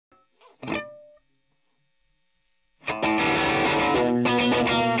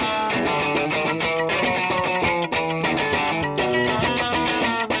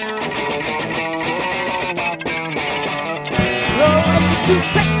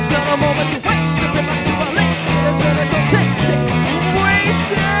a moment to waste. Up in my shoe, I laced it until I go taste it.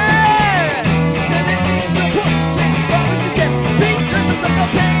 Wasted tendencies to push and bars again. Beast rhythms like a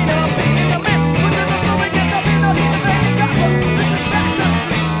pain of being a man. What's in the flow against the beat of even any copper. This is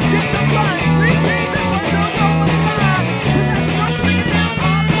backcountry, get to flying. Screen cheese, this one's so over the line. With that sun shaking down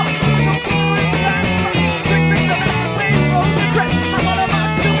on fuck. So we go somewhere in the back. String mix of acid, please roll the crest. I'm on a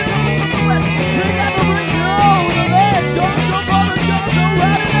march, doing something from the west. Really got the ring over the ledge. Gonzo brothers, Gonzo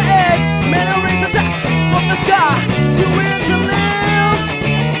right in the edge. Men a race attack from the sky. To win to live,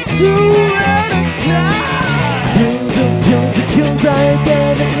 to win to die. Kills the kills I ain't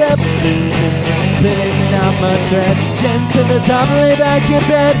getting left. Spinning, not much thread. Get to the top, lay back in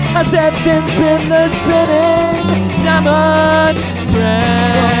bed. I said then spin the spinning, not much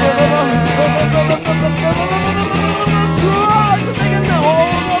thread. Drugs are taking a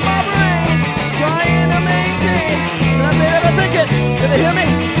hold of my brain, trying to maintain. When I say that I think it, do they hear me?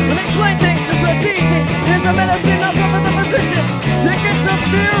 Let me explain things, just rest easy. Here's the medicine, I'll suffer the physician. Ticket to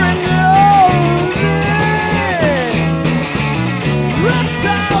fear and loathing.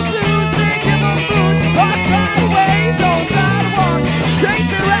 Reptiles who's thinking of booze, walk sideways on sidewalks,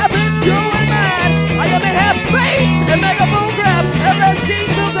 chasing rabbits, going mad. I am in half bass and megaphone grab. LSD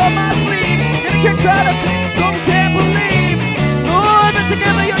spills on my sleeve, getting kicks out of some can't believe. Lord, but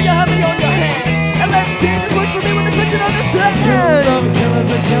together you have me on your hands. LSD just works for me when it's what you understand. Some killers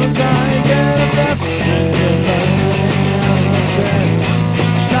and kills I ain't getting left.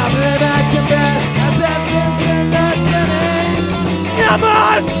 Top lay back in bed. I said then spin the spinning, not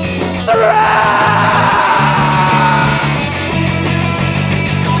much thread.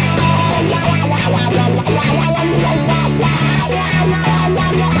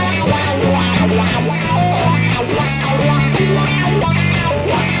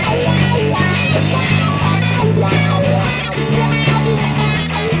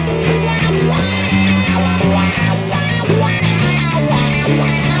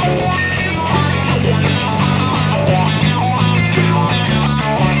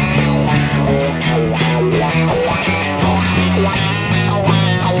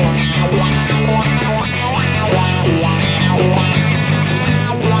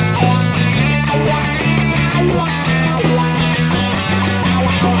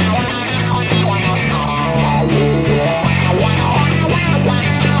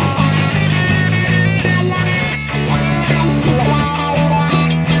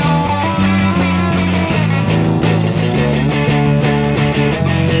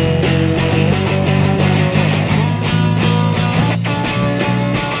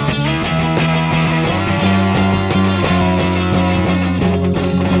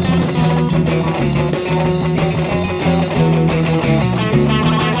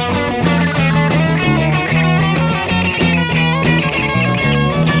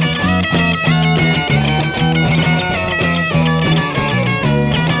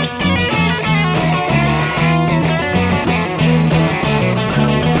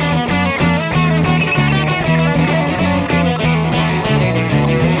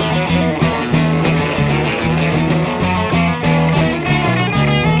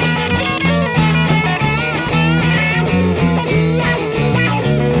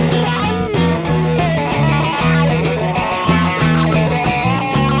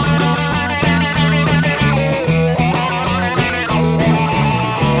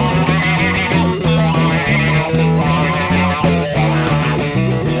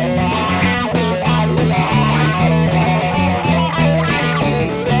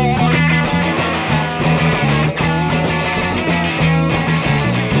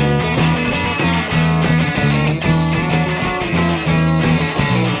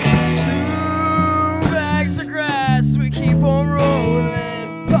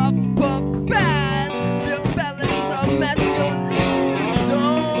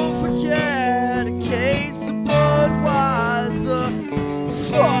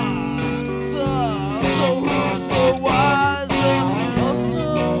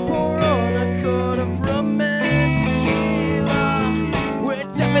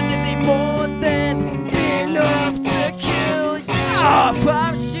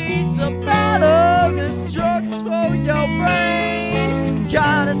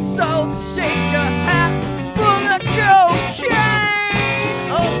 Got a salt shaker hat full of cocaine,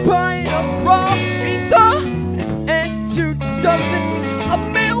 a pint of raw ether, and 2 dozen of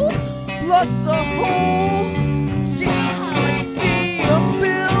meals, plus a whole galaxy of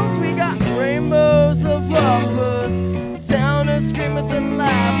pills. We got rainbows of uppers, downers, screamers, and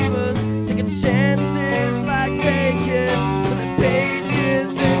laughers, taking chances like Vegas, filling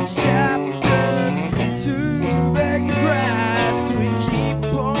pages and chapters. 2 bags of grass, we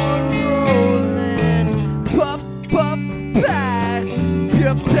keep on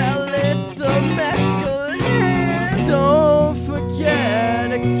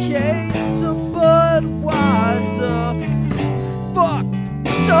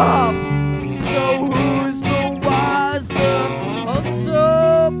up. So who's the wiser? A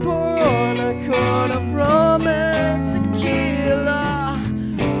supper on a quart of rum and tequila.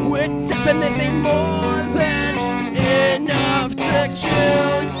 We're definitely more than enough to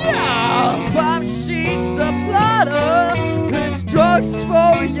kill. Yeah, 5 sheets of bladder. This drugs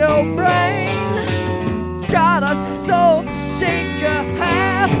for your brain.